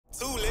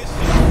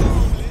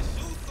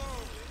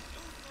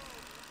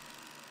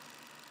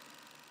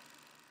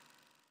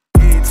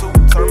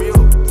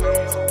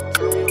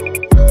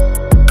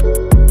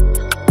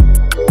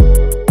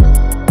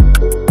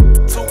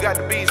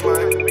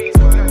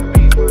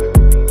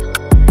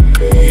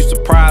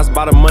hypnotized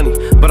by the money,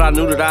 but I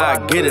knew that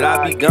I'd get it.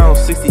 I'd be gone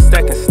 60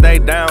 seconds, stay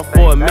down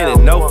for a minute.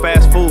 No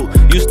fast food,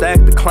 used to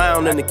act the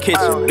clown in the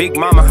kitchen. Big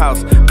mama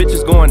house,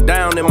 bitches going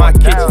down in my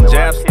kitchen.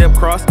 Jab, step,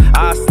 cross,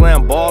 I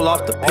slam, ball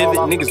off the pivot.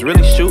 Niggas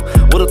really shoot,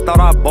 would've thought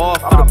I ball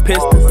for the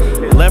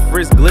Pistons. Left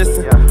wrist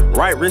glisten,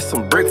 right wrist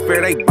some brick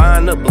fair. They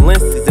buying up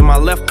Balenci's. In my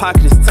left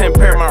pocket is 10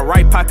 pair, my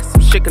right pocket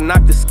some shit can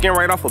knock the skin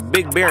right off a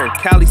Big Bear. In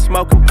Cali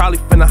smoking, probably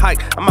finna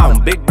hike. I'm out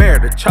in Big Bear,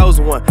 the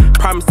chosen one.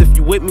 Promise if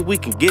you with me, we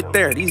can get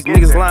there. These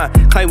niggas lying,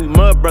 claim we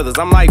mud brothers.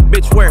 I'm like,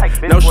 bitch, where?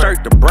 No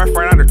shirt, the breath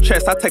right out her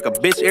chest. I take a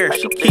bitch air,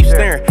 she keeps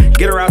staring.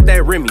 Get her out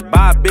that Remy,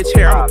 buy a bitch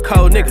hair. I'm a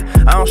cold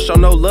nigga. I don't show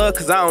no love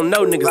cause I don't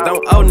know niggas,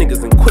 don't owe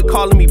niggas. And quit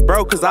calling me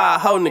bro cause I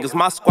hoe niggas.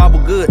 My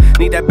squabble good,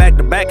 need that back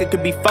to back, it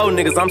could be 4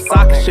 niggas. I'm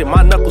socking shit,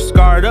 my knuckles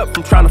scarred up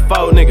from trying to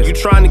fold niggas. You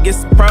trying to get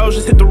some pros,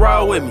 just hit the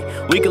road with me.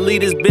 We can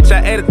leave this bitch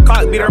at 8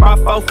 o'clock, beat her by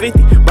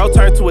 4:50. Bro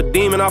turned to a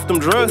demon off them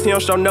drugs, he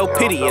don't show no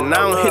pity. And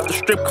I don't hit the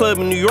strip club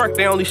in New York,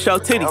 they only show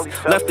titties.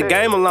 Left the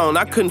game alone,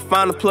 I couldn't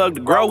find a plug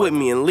to grow with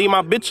me. And leave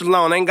my bitch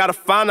alone, ain't gotta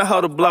find a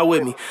hoe to blow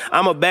with me.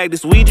 I'ma bag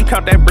this weed, you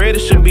count that bread, it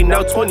shouldn't be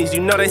no 20s. You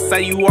know they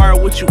say you are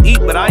what you eat,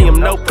 but I am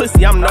no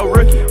pussy, I'm no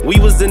rookie. We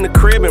was in the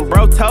crib and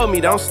bro told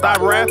me don't stop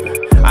rapping.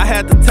 I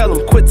had to tell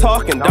him quit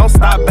talking, don't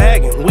stop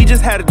bagging. We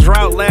just had a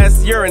drought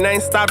last year and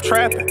ain't stopped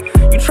trapping.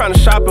 You tryna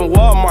shop in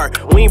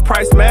Walmart, we ain't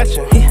price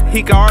matching.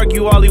 He can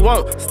argue all he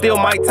want, still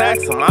might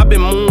tax him. I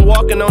been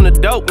moonwalking on the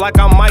dope like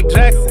I'm Mike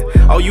Jackson.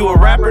 Oh, you a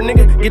rapper,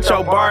 nigga? Get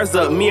your bars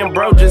up. Me and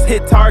bro just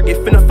hit Target,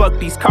 finna fuck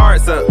these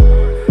cards up.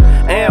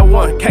 And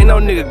one, can't no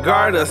nigga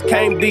guard us.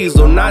 Came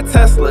Diesel, not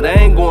Tesla, they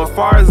ain't going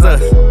far as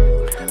us.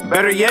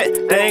 Better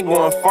yet, they ain't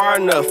going far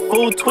enough.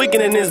 Fool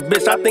tweaking in this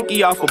bitch, I think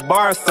he off a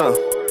bar or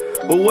something.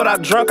 But what I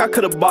drunk, I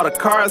could've bought a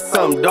car or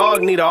something.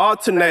 Dog need an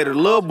alternator,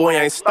 little boy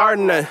ain't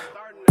starting that.